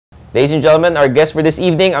Ladies and gentlemen, our guest for this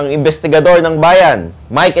evening, ang investigador ng bayan,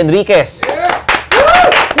 Mike Enriquez. Yeah!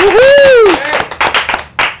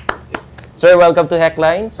 Sir, welcome to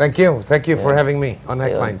Hecklines. Thank you. Thank you for having me on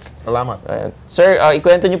Hecklines. Salamat. Sir,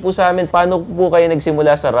 ikwento niyo po sa amin, paano po kayo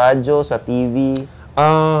nagsimula sa radyo, sa TV?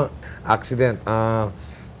 Accident.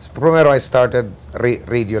 Primero, I started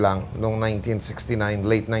radio lang noong 1969,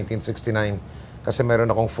 late 1969. Kasi meron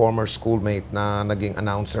akong former schoolmate na naging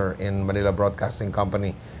announcer in Manila Broadcasting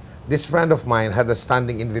Company. This friend of mine had a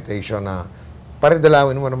standing invitation na pare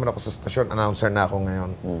dalawin mo naman ako sa stasyon, announcer na ako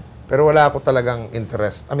ngayon. Pero wala ako talagang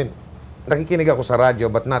interest. I mean, nakikinig ako sa radyo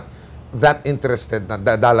but not that interested na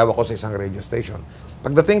dalaw ako sa isang radio station.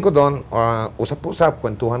 Pagdating ko doon, usap-usap,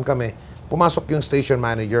 kwentuhan kami, pumasok yung station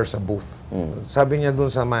manager sa booth. Sabi niya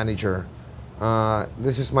doon sa manager,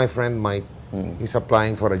 this is my friend Mike. He's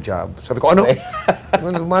applying for a job. Sabi ko, ano?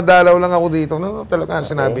 Madalaw lang ako dito. No, talaga,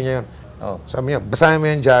 sinabi niya yun. Sabi niya, basahin mo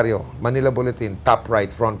yan, dyaryo. Manila Bulletin, top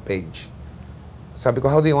right, front page. Sabi ko,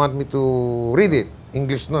 how do you want me to read it?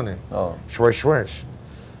 English nun eh. Schwersh.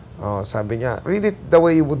 Sabi niya, read it the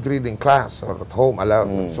way you would read in class or at home,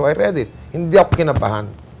 aloud. So I read it. Hindi ako kinabahan.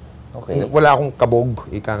 Okay. Wala akong kabog,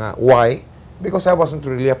 ika nga. Why? Because I wasn't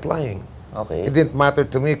really applying. Okay. It didn't matter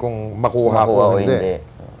to me kung makuha ko o hindi.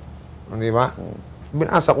 Hindi ba?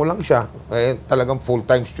 Binasa ko lang siya. Eh, talagang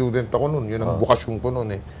full-time student ako nun. Yun ang bukasyon ko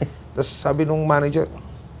nun eh. Tapos sabi nung manager,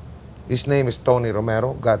 his name is Tony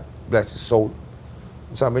Romero, God bless his soul.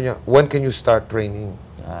 Sabi niya, when can you start training?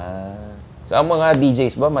 So, ang mga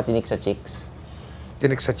DJs ba matinik sa chicks?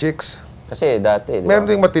 Tinik sa chicks? Kasi dati, di ba? Meron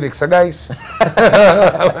ding matinik sa guys.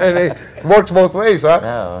 Works both ways,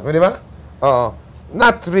 ha? Di ba? Oo.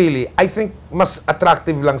 Not really. I think mas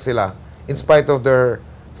attractive lang sila in spite of their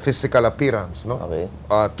physical appearance, no? Okay.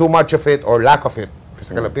 Too much of it or lack of it,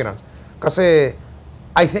 physical appearance. Kasi,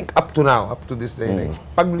 I think up to now, up to this day and age,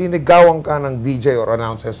 pag linigawan ka ng DJ or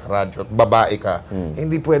announcer sa radyo at babae ka,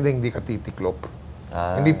 hindi pwedeng hindi ka titiklop.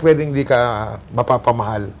 Hindi pwedeng hindi ka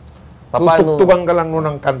mapapamahal. Tutugtugan ka lang nun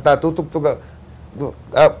ng kanta,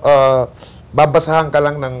 babasahan ka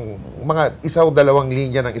lang ng mga isa o dalawang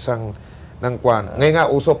linya ng isang ng kwan. Ngayon nga,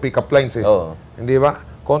 uso, pick-up lines eh. Hindi ba?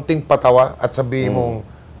 Konting patawa at sabihin mong,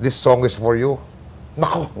 this song is for you.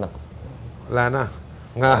 Nako! Wala na.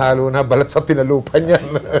 Ngahalo na, balat sa tinalupan yan.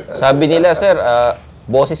 Sabi nila, sir,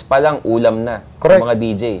 boses pa lang, ulam na. Correct. Sa mga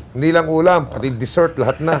DJ. Hindi lang ulam, pati dessert,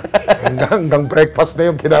 lahat na. hanggang breakfast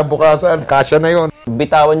na yung kinabukasan. Kasya na yun.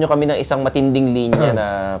 Bitawan nyo kami ng isang matinding linya na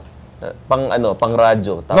pang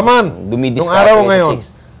radyo. Naman! Dumidiskarte yung araw ngayon.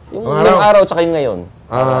 Yung araw tsaka yung ngayon.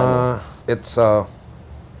 It's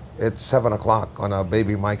 7 o'clock on a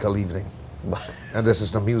Baby Michael evening. And this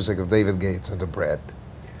is the music of David Gates and the Bread.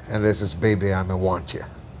 And this is Baby, I Want You.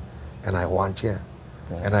 And I want you.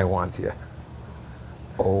 And I want you.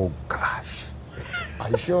 Oh, gosh.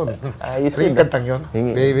 Ayos yun. Ayos yun. Kantang yun.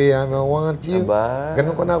 Baby, I want you. Aba.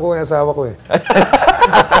 Ganun ko na ako yung asawa ko eh.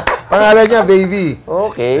 Pangalan niya, Baby.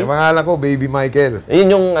 Okay. Yung pangalan ko, Baby Michael.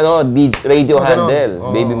 Yun yung radio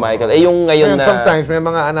handle, Baby Michael. Eh, yung ngayon na... Sometimes may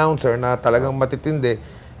mga announcer na talagang matitindi.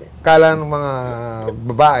 Kala ng mga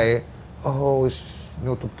babae,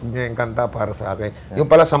 tinutugtog niya yung kanta para sa akin. Yung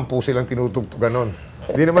pala, 10 silang tinutugtogan nun.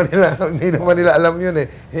 Hindi naman nila alam yun eh.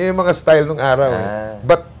 Yung mga style nung araw eh.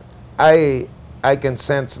 But I can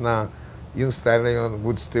sense na yung style na yun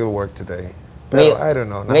would still work today. Pero I don't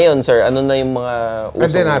know. Ngayon, sir, ano na yung mga uso?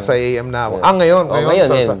 Hindi, nasa AM na ako.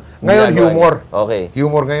 Ngayon, humor. Okay.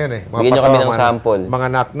 Humor ngayon eh. Bigyan nyo kami ng sample. Mga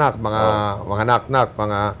knock-knock,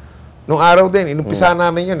 nung araw din, inumpisa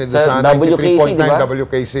namin yun. Sa WKC, di ba?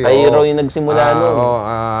 WKC. Tayo raw yung nagsimula nun.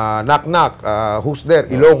 Knock-knock, who's there?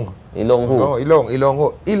 Ilong. Ilong who?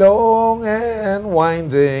 Ilong and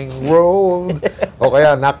winding road. O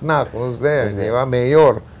kaya, knock-knock, who's there? Di ba?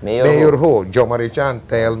 Mayor. Mayor who? Jo Marichan,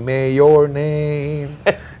 tell me your name.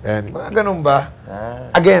 And mga ganun ba?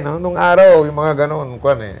 Again, nung araw, yung mga ganun,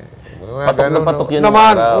 patok na patok yun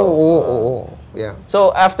naman. Oo. Yeah.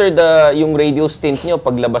 So, after yung radio stint nyo,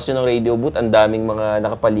 paglabas nyo ng radio booth, ang daming mga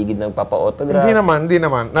nakapaligid ng papa-autograph. Hindi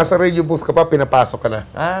naman. Nasa radio booth ka pa, pinapasok ka na.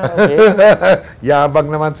 Okay. Yabang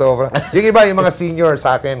naman, sobra. Yung iba, yung mga senior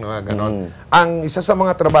sa akin, mga ganon. Ang isa sa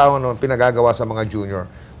mga trabaho noon, pinagagawa sa mga junior,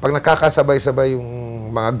 pag nakakasabay-sabay yung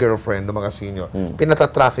mga girlfriend o mga senior,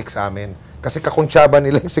 pinata-traffic sa amin. Kasi kakuntsaba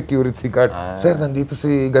nila yung security guard. Sir, nandito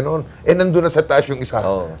si ganon. Nandun na sa taas yung isa.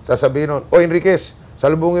 Sasabihin nun, Enriquez,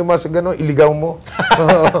 salubungin mo sa gano'n, iligaw mo.